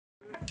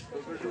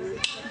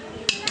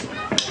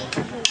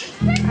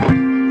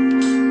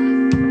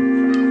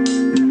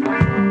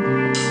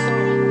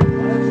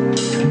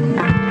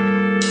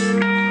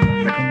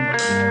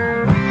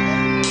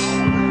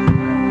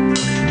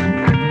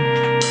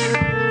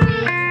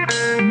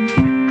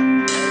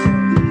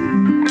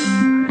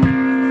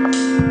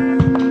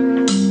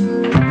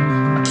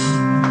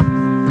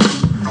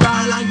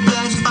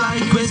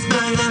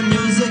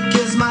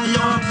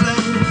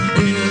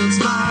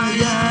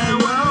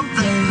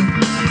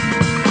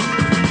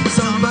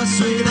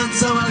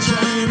So I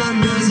train and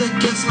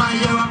music is my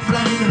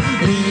aeroplane.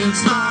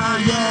 It's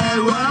my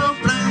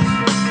aeroplane.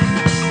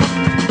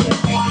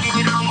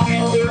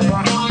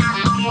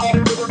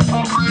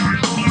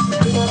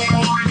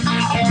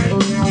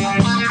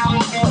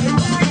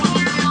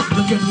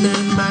 Looking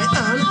in my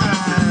own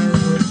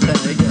eyes,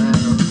 hey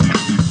girl,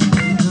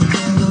 into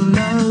the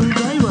love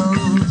they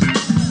want.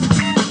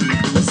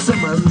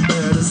 Someone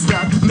better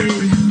stop me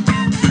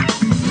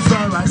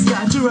before I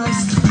start to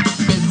rust,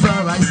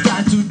 before I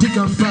start to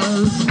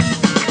decompose.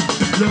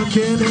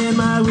 Looking in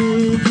my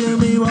rearview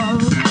mirror,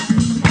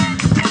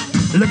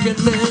 looking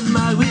in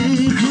my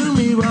rearview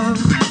mirror,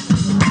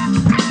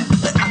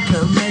 I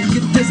can make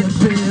it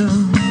disappear.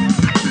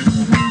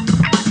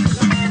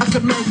 I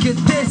can make it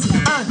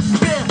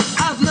disappear.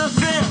 I've no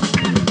fear.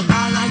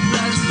 I like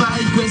that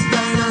spike with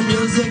pain and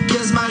music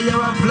is my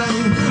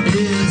aeroplane.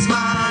 It's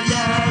my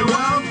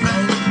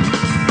aeroplane.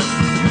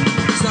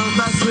 Sound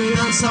by sweet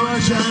and sour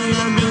chain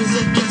and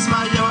music is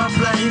my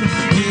aeroplane.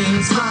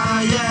 It's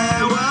my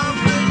aeroplane.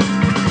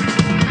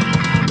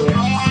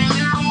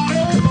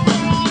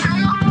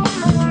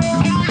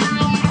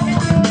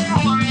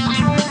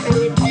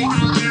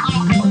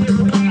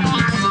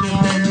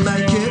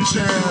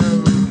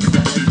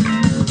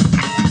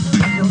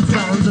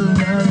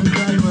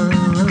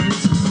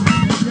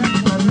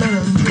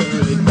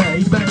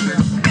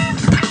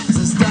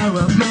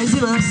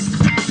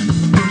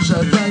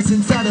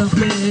 Inside of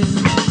me,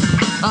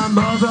 I'm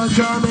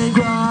overcoming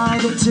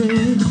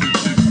gravity.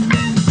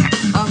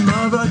 I'm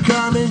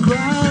overcoming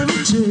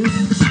gravity.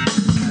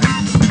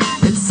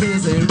 It's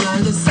easy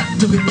when it's sad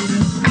to be.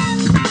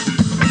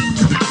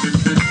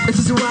 It's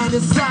easy when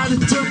it's sad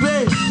to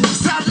be.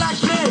 Sad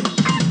like me.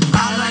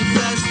 I like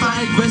that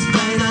spike with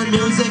pain and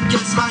music.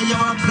 It's my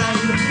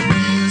aeroplane.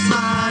 It's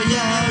my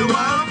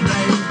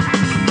aeroplane.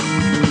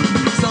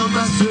 So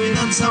much sweet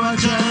and sour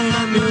chain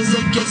and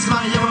music. It's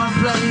my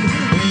aeroplane.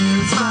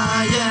 It's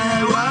my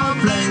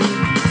aeroplane.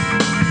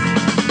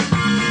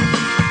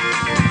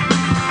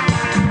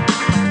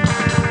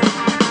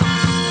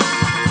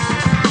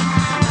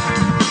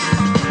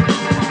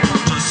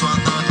 Just one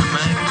note to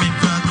make me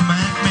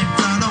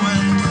float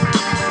away.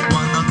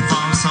 One note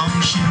from a song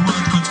she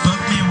would could put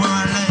me where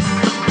I lay.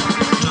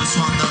 Just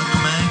one note to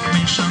make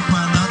me shock,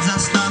 one note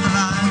that's not a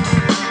lie.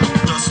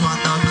 Just one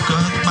note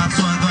could, that's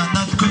one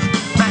note could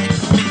make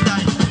me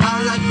die.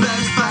 I like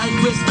black spike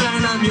with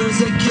pain and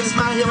music is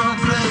my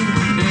aeroplane.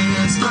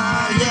 It's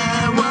my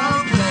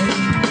aeroplane.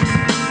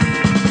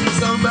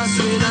 So much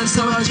sweet and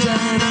so much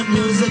pain and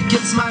music,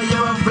 it's my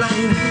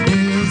aeroplane.